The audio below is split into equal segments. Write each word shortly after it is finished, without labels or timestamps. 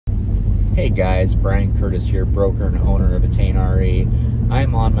Hey guys, Bryan Curtis here, broker and owner of Attain RE.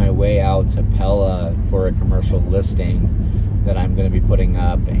 I'm on my way out to Pella for a commercial listing that I'm going to be putting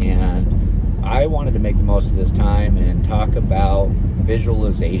up, and I wanted to make the most of this time and talk about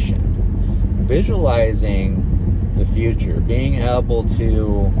visualization. Visualizing the future, being able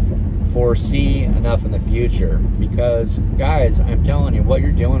to foresee enough in the future, because guys, I'm telling you, what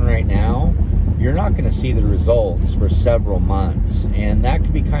you're doing right now, you're not going to see the results for several months, and that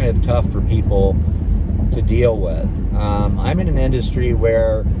can be kind of tough for people to deal with. I'm in an industry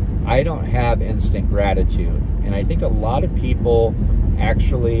where I don't have instant gratitude, and I think a lot of people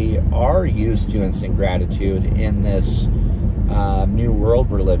actually are used to instant gratitude in this new world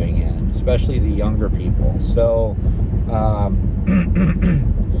we're living in, especially the younger people. So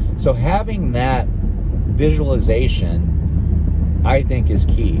so having that visualization, I think, is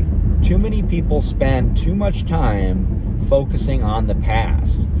key. Too many people spend too much time focusing on the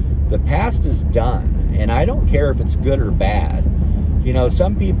past. The past is done, and I don't care if it's good or bad. You know,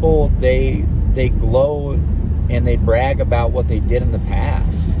 some people, they glow and they brag about what they did in the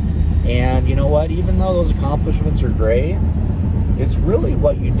past. And you know what? Even though those accomplishments are great, it's really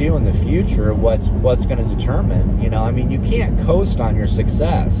what you do in the future what's going to determine. You know, I mean, you can't coast on your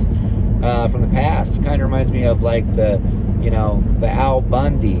success from the past. It kind of reminds me of like the Al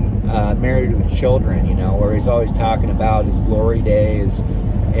Bundy, Married with Children, where he's always talking about his glory days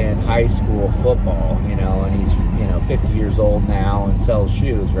in high school football, and he's, 50 years old now and sells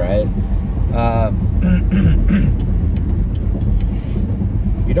shoes, right?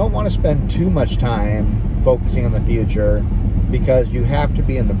 You don't want to spend too much time focusing on the future, because you have to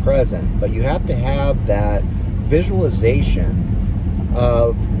be in the present, but you have to have that visualization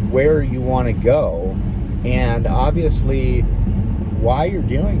of where you want to go, and obviously why you're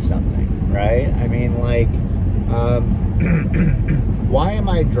doing something, right? I mean, like, why am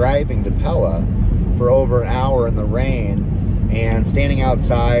I driving to Pella for over an hour in the rain and standing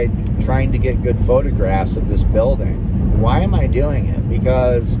outside trying to get good photographs of this building? Why am I doing it?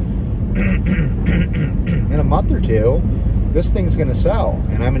 Because in a month or two, this thing's going to sell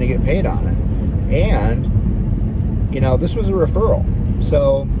and I'm going to get paid on it. And, this was a referral.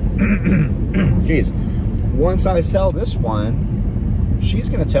 So, geez, once I sell this one, she's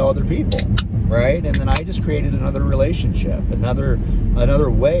going to tell other people, right? And then I just created another relationship, another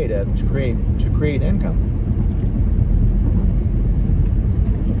way to create income.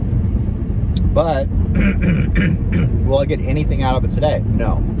 But will I get anything out of it today?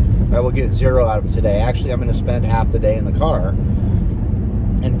 No. I will get zero out of it today. Actually, I'm going to spend half the day in the car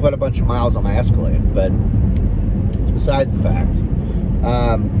and put a bunch of miles on my Escalade, but it's besides the fact.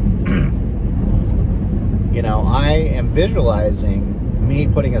 I am visualizing me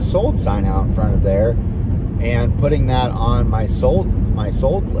putting a sold sign out in front of there and putting that on my sold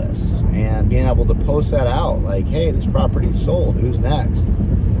list, and being able to post that out like, hey, this property's sold, who's next?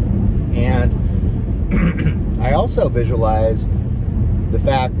 And I also visualize the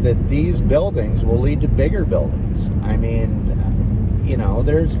fact that these buildings will lead to bigger buildings. I mean,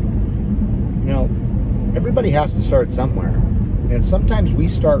 everybody has to start somewhere, and sometimes we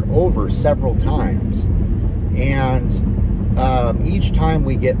start over several times, and each time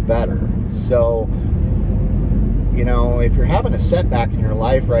we get better. So, if you're having a setback in your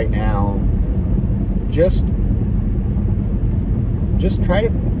life right now, just try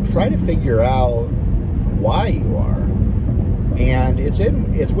to figure out why you are. And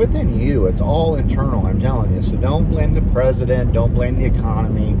it's within you. It's all internal, I'm telling you. So don't blame the president, don't blame the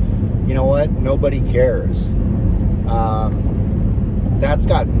economy. You know what? Nobody cares. That's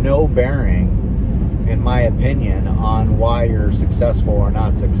got no bearing, in my opinion, on why you're successful or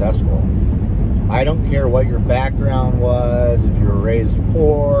not successful. I don't care what your background was, if you were raised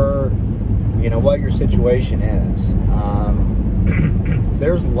poor, what your situation is.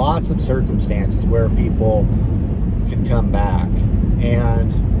 There's lots of circumstances where people can come back,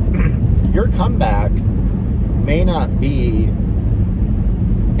 and your comeback may not be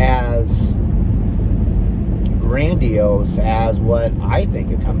as grandiose as what I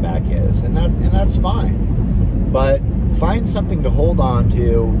think a comeback is, and that's fine. But find something to hold on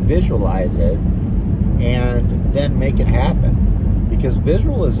to, visualize it, and then make it happen. Because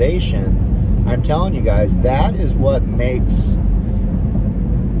visualization, I'm telling you guys, that's what makes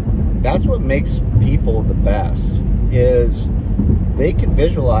people the best, is they can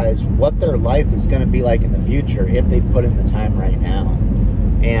visualize what their life is going to be like in the future if they put in the time right now.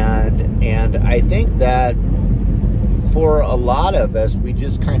 And I think that for a lot of us, we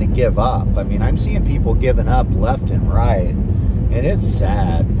just kind of give up. I mean, I'm seeing people giving up left and right, and it's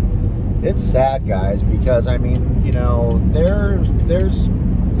sad. It's sad, guys, because I mean, there's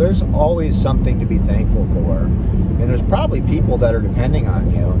there's always something to be thankful for. And there's probably people that are depending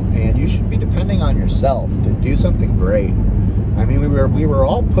on you, and you should be depending on yourself to do something great. I mean, we were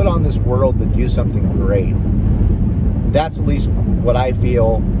all put on this world to do something great. That's at least what I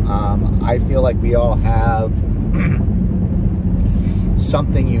feel. I feel like we all have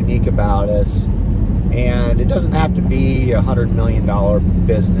something unique about us, and it doesn't have to be $100 million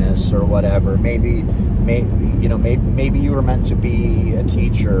business or whatever. Maybe you were meant to be a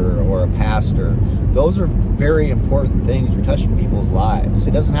teacher or a pastor. Those are very important things. You're touching people's lives.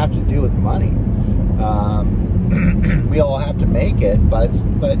 It doesn't have to do with money. We all have to make it, but it's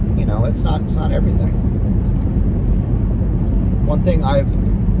not everything. One thing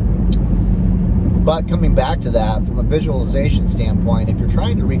but coming back to that, from a visualization standpoint, if you're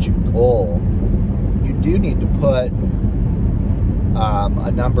trying to reach a goal, you do need to put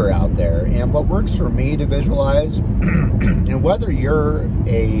a number out there. And what works for me to visualize, and whether you're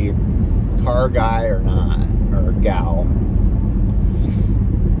a car guy or not, or a gal,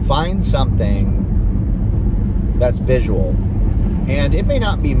 find something that's visual. And it may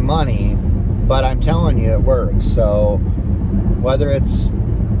not be money, but I'm telling you it works. So whether it's,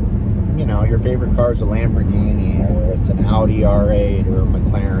 your favorite car is a Lamborghini, or it's an Audi R8, or a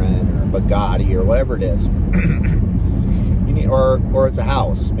McLaren, or a Bugatti, or whatever it is, or it's a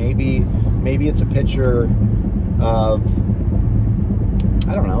house. Maybe it's a picture of,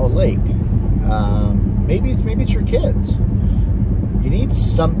 I don't know, a lake. Maybe it's your kids. You need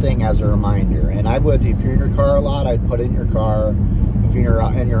something as a reminder. And I would, if you're in your car a lot, I'd put it in your car. If you're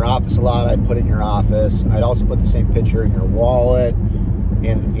in your office a lot, I'd put it in your office. I'd also put the same picture in your wallet,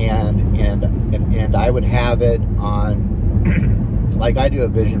 and I would have it on, like I do a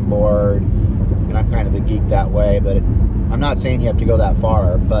vision board, and I'm kind of a geek that way, but I'm not saying you have to go that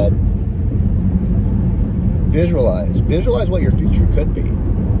far, but visualize what your future could be.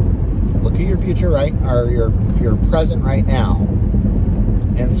 Look at your future or your present right now,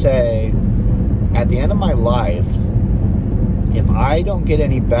 and say, at the end of my life, if I don't get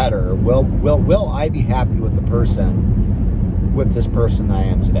any better, will I be happy with this person that I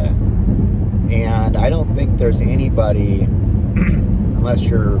am today? And I don't think there's anybody, unless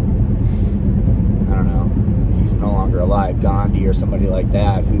you're, I don't know, he's no longer alive, Gandhi or somebody like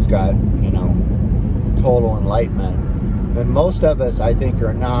that, who's got, total enlightenment, then most of us, I think,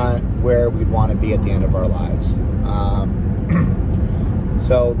 are not where we'd want to be at the end of our lives.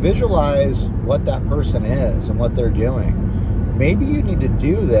 So visualize what that person is and what they're doing. Maybe you need to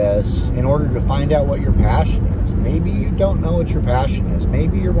do this in order to find out what your passion is. Maybe you don't know what your passion is.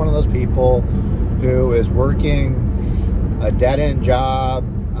 Maybe you're one of those people who is working a dead-end job.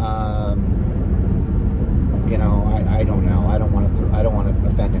 I don't know. I don't want to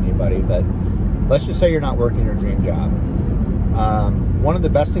offend anybody, but let's just say you're not working your dream job. One of the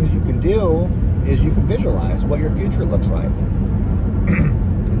best things you can do is you can visualize what your future looks like.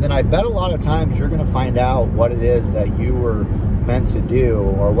 And then I bet a lot of times you're going to find out what it is that you were meant to do,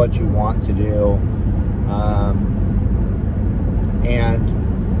 or what you want to do, and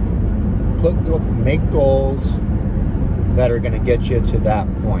make goals that are going to get you to that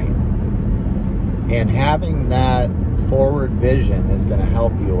point. And having that forward vision is going to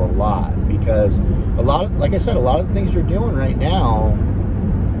help you a lot, because like I said, a lot of the things you're doing right now,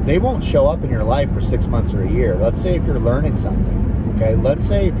 they won't show up in your life for 6 months or a year. Let's say if you're learning something. Okay, let's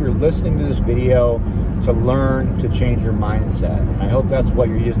say if you're listening to this video to learn to change your mindset, and I hope that's what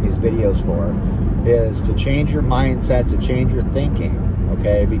you're using these videos for, is to change your mindset, to change your thinking,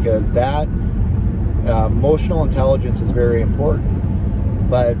 okay, because that emotional intelligence is very important,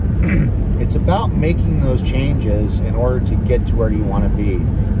 but it's about making those changes in order to get to where you want to be.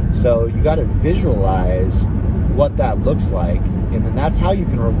 So you got to visualize what that looks like, and then that's how you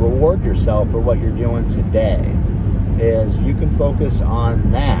can reward yourself for what you're doing today. Is you can focus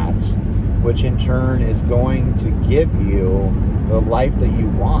on that, which in turn is going to give you the life that you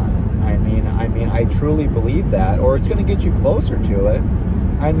want. I mean, I truly believe that, or it's going to get you closer to it.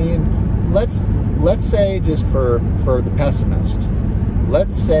 I mean, let's say, just for the pessimist,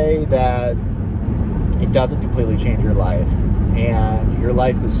 let's say that it doesn't completely change your life, and your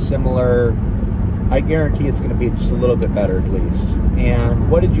life is similar. I guarantee it's going to be just a little bit better at least.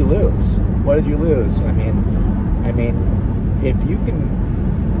 And what did you lose? What did you lose? I mean, if you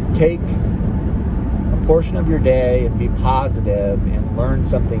can take a portion of your day and be positive and learn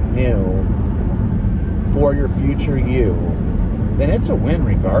something new for your future you, then it's a win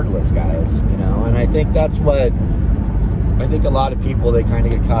regardless, guys. And I think that's what, I think a lot of people, they kind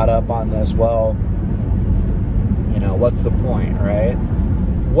of get caught up on this. Well, what's the point, right?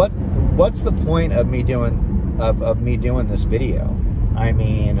 What's the point of me doing this video? I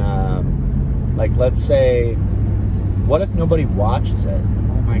mean, like, let's say, what if nobody watches it?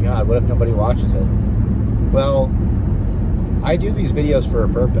 Oh my God, what if nobody watches it? Well, I do these videos for a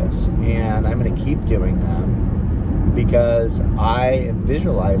purpose, and I'm going to keep doing them because I am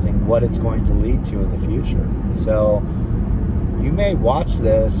visualizing what it's going to lead to in the future. So you may watch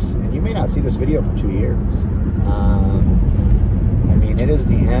this, and you may not see this video for 2 years. I mean, it is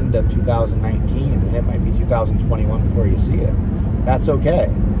the end of 2019, and it might be 2021 before you see it. That's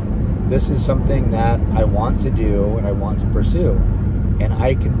okay. This is something that I want to do and I want to pursue. And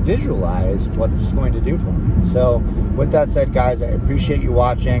I can visualize what this is going to do for me. So with that said, guys, I appreciate you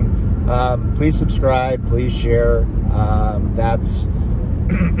watching. Please subscribe, please share. That's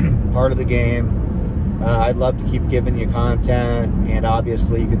part of the game. I'd love to keep giving you content, and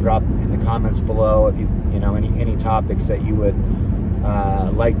obviously you can drop in the comments below if you know any topics that you would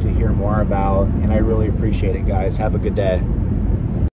like to hear more about. And I really appreciate it, guys. Have a good day.